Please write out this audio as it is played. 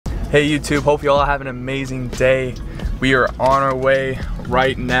Hey YouTube, hope you all have an amazing day. We are on our way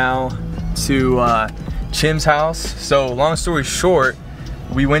right now to Chhim's house. So long story short,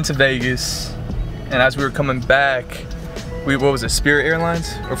 we went to Vegas, and as we were coming back, what was it, Spirit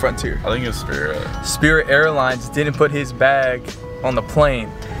Airlines or Frontier? I think it was Spirit. Spirit Airlines didn't put his bag on the plane.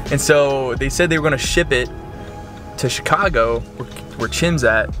 And so they said they were gonna ship it to Chicago, where Chhim's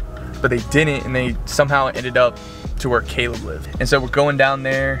at, but they didn't, and they somehow ended up to where Caleb lived. And so we're going down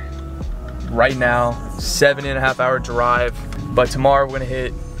there right now, 7.5 hour drive. But tomorrow we're gonna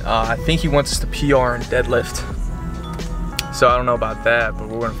hit, I think he wants us to PR and deadlift. So I don't know about that, but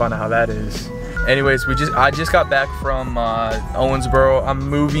we're gonna find out how that is. Anyways, I just got back from Owensboro. I'm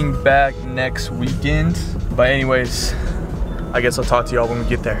moving back next weekend. But anyways, I guess I'll talk to y'all when we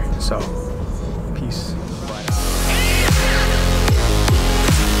get there. So, peace.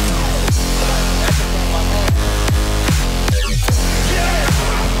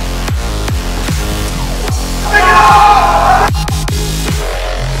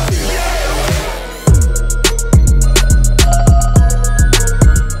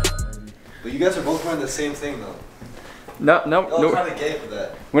 You guys are both wearing the same thing though. No. Kind of gay for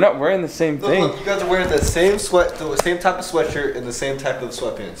that. We're not wearing the same thing. Look, you guys are wearing the same type of sweatshirt and the same type of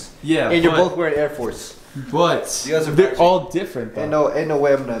sweatpants. Yeah. And you're both wearing Air Force. But you guys are they're all different though. Ain't no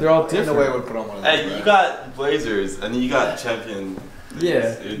way I'm gonna. They're all different. Ain't no way I would put on one of those. Hey, you got Blazers and then you got Champion.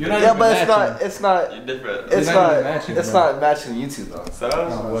 Yeah. You're not yeah, even but matching. it's not. You're different. It's not matching you two though. So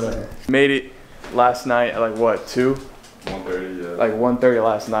whatever. Made it last night at like what, 2? 1:30, yeah. Like 1:30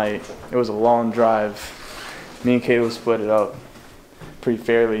 last night. It was a long drive. Me and Caleb split it up pretty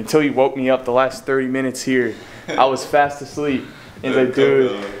fairly until he woke me up the last 30 minutes here. I was fast asleep. He's like,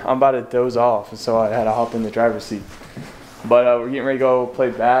 dude, I'm about to doze off. And so I had to hop in the driver's seat. But we're getting ready to go play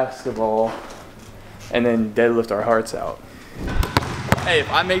basketball and then deadlift our hearts out. Hey,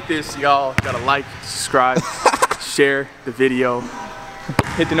 if I make this, y'all gotta like, subscribe, share the video,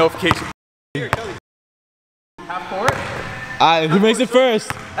 hit the notification. Here, Kelly. Half court? Alright, who makes it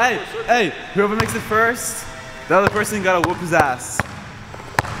first? Hey, whoever makes it first, the other person gotta whoop his ass.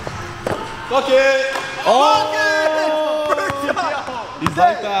 Fuck it! Oh! He's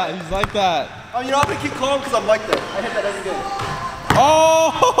like that. Oh, you know I'm gonna keep calm because I'm like that. I hit that every game.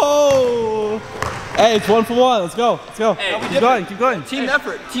 Oh! Hey, it's 1 for 1. Let's go. Hey, keep going. Team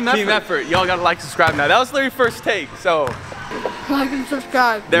effort. Y'all gotta like, subscribe now. That was Larry's first take, so. Like and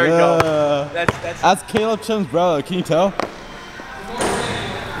subscribe. There we go. That's Caleb Chhim's brother. Can you tell?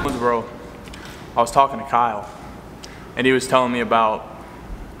 Bro, I was talking to Kyle, and he was telling me about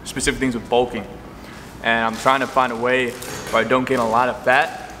specific things with bulking, and I'm trying to find a way where I don't gain a lot of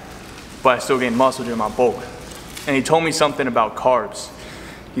fat, but I still gain muscle during my bulk. And he told me something about carbs.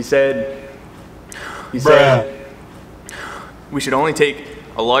 He said we should only take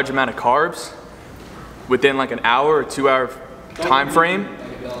a large amount of carbs within like an hour or 2 hour time frame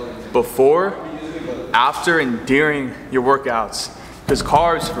before, after, and during your workouts. Because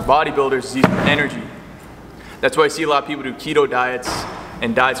carbs for bodybuilders is used for energy. That's why I see a lot of people do keto diets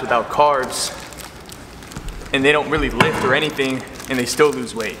and diets without carbs, and they don't really lift or anything, and they still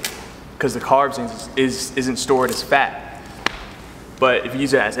lose weight because the carbs isn't stored as fat. But if you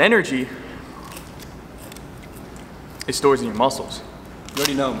use it as energy, it stores in your muscles. You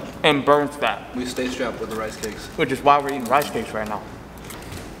already know. And burns fat. We stay strapped with the rice cakes. Which is why we're eating rice cakes right now.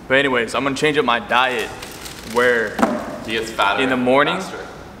 But anyways, I'm gonna change up my diet where he gets fatter in the morning,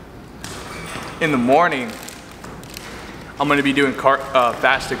 I'm gonna be doing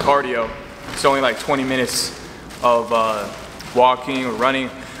fasted cardio. It's only like 20 minutes of walking or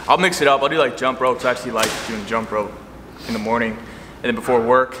running. I'll mix it up. I'll do like jump ropes. I actually like doing jump rope in the morning and then before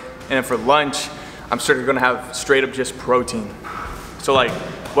work. And then for lunch, I'm strictly gonna have straight up just protein. So like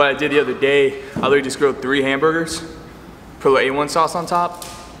what I did the other day, I literally just grilled 3 hamburgers, put a little A1 sauce on top,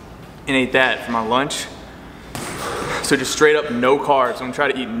 and ate that for my lunch. So just straight up no carbs. I'm gonna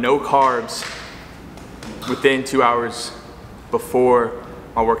try to eat no carbs within 2 hours before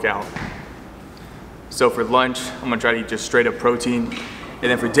my workout. So for lunch, I'm gonna try to eat just straight up protein.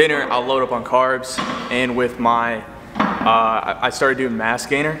 And then for dinner, I'll load up on carbs. And with my, I started doing mass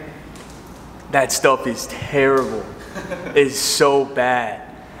gainer. That stuff is terrible. It's so bad.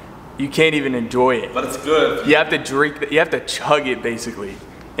 You can't even enjoy it. But it's good. You have to drink, you have to chug it basically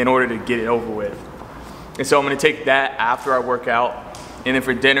in order to get it over with. And so I'm gonna take that after I work out. And then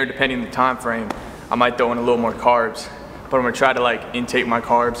for dinner, depending on the time frame, I might throw in a little more carbs. But I'm gonna try to like intake my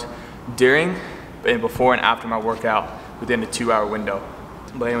carbs during and before and after my workout within a 2 hour window.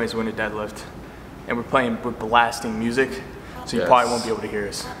 But anyways, we're gonna deadlift. And we're blasting music, so you probably won't be able to hear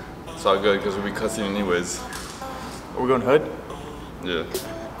us. It's all good because we'll be cussing anyways. Are we going hood? Yeah.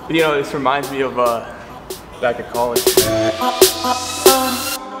 But, you know, this reminds me of back at college.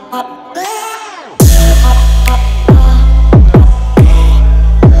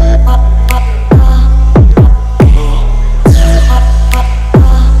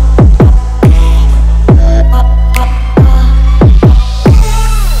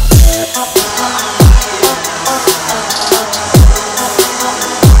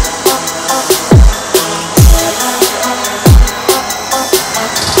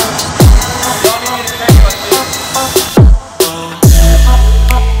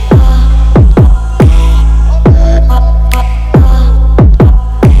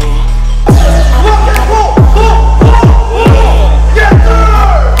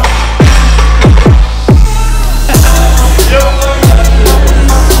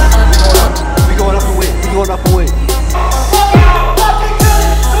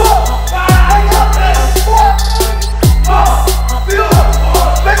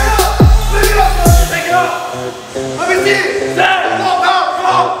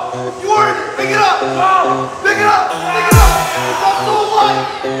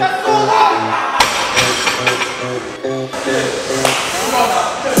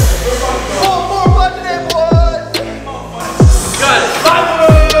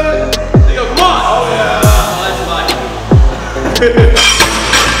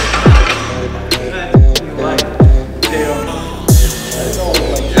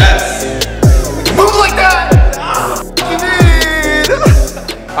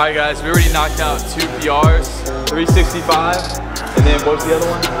 Alright guys, we already knocked out 2 PRs, 365, and then what's the other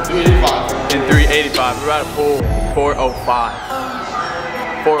one? 385. And 385. We're at a full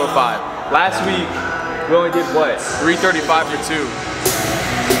 405. 405. Last week, we only did what? 335 for 2.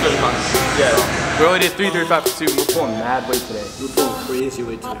 335. Yeah. We only did 335 for 2. We're pulling mad weight today. We're pulling crazy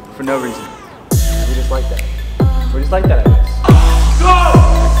weight today. For no reason. We just like that. We're just like that, I guess. Go!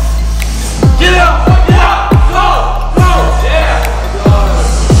 Get up! Get up! Go! Go! Yeah!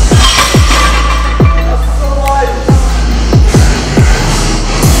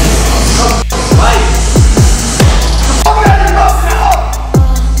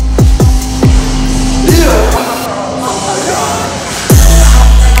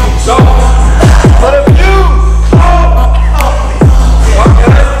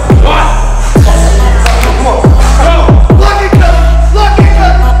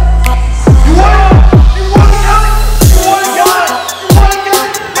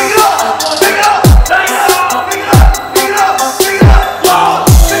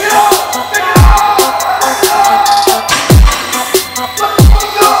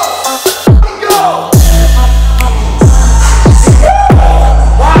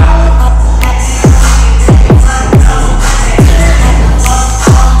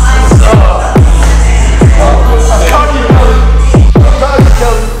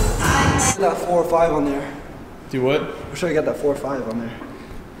 Do what? I'm sure I got that 4 or 5 on there.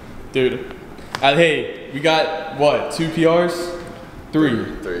 Dude. Hey, we got what? 2 PRs? 3.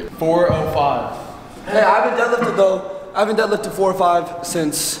 405. Hey, I haven't deadlifted though. I haven't deadlifted 4 or 5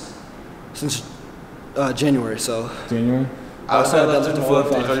 since January, so. January? I was not deadlifted 4 or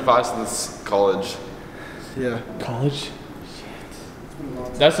 5. 325 since college. Yeah. College? Shit.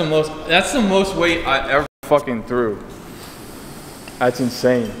 That's the most weight I ever fucking threw. That's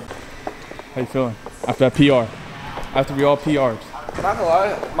insane. How you feeling? After that PR? After we all PR'd. Not gonna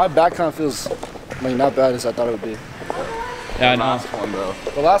lie, my back kind of feels like not bad as I thought it would be. Yeah, I know. Last one though.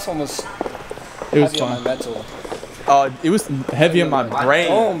 The last one was It was heavy on my fun. mental. It was heavy in my brain.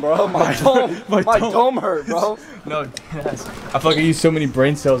 Dome, bro. My dome. my my dome. dome hurt, bro. No, yes. I feel like I used so many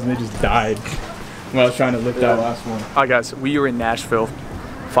brain cells and they just died when I was trying to lift that last one. Alright guys, we are in Nashville.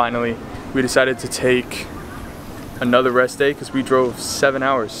 Finally, we decided to take another rest day because we drove 7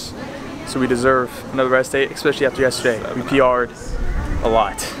 hours. So we deserve another rest day, especially after yesterday. We PR'd a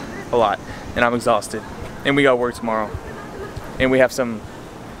lot, and I'm exhausted. And we got work tomorrow. And we have some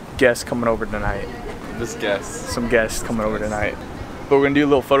guests coming over tonight. Some guests coming over tonight. But we're gonna do a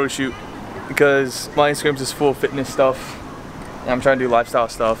little photo shoot because my Instagram's just full of fitness stuff. And I'm trying to do lifestyle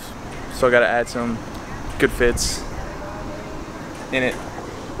stuff. So I gotta add some good fits in it.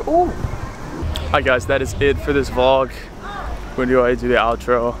 Ooh. Alright guys, that is it for this vlog. We're gonna do the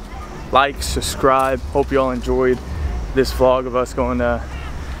outro. Like, subscribe. Hope you all enjoyed this vlog of us going to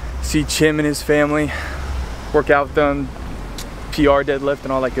see Chhim and his family, work out with them, PR deadlift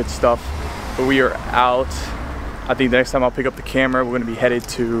and all that good stuff. But we are out. I think the next time I'll pick up the camera, we're gonna be headed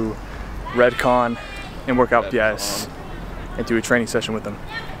to Redcon and work out PS and do a training session with them.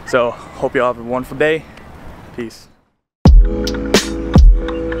 So hope you all have a wonderful day. Peace.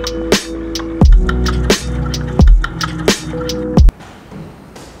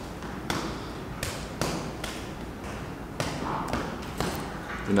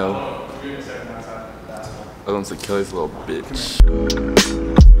 You know, I don't say Kelly's a little bitch.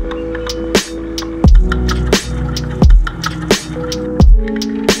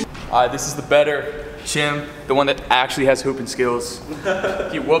 This is the better Chhim, the one that actually has hooping skills.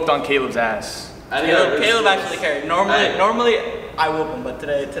 He whooped on Caleb's ass. Caleb actually carried. Normally I whoop him, but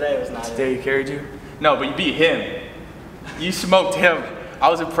today was not. Today he carried you? No, but you beat him. You smoked him. I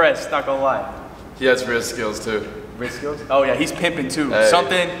was impressed, not gonna lie. He has wrist skills too. Wrist skills? Oh yeah, he's pimping too. Hey.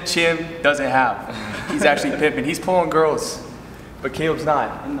 Something Chhim doesn't have. He's actually pimping. He's pulling girls, but Caleb's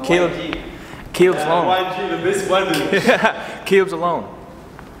not. Caleb's alone. YG, the best weapon. Caleb's alone.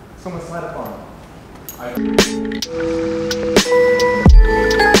 Someone slide up on him.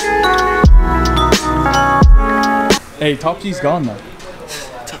 Hey, Top G's gone though.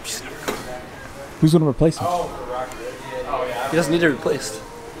 Top G's never gone. Who's gonna replace him? He doesn't need to be replaced.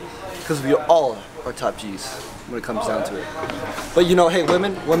 Because we all are top G's when it comes down to it. But you know, hey,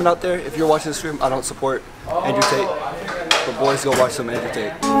 women out there, if you're watching the stream, I don't support Andrew Tate. But boys, go watch some Andrew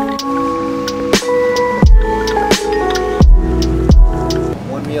Tate.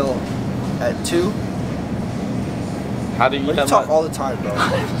 One meal at 2. How do you eat that talk much? all the time, bro.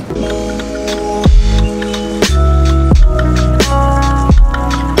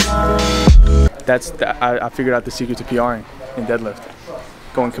 I figured out the secret to PRing in deadlift.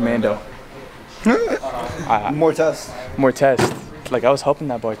 Going commando. More tests. More tests. Like I was helping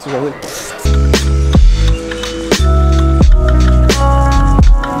that boy too early.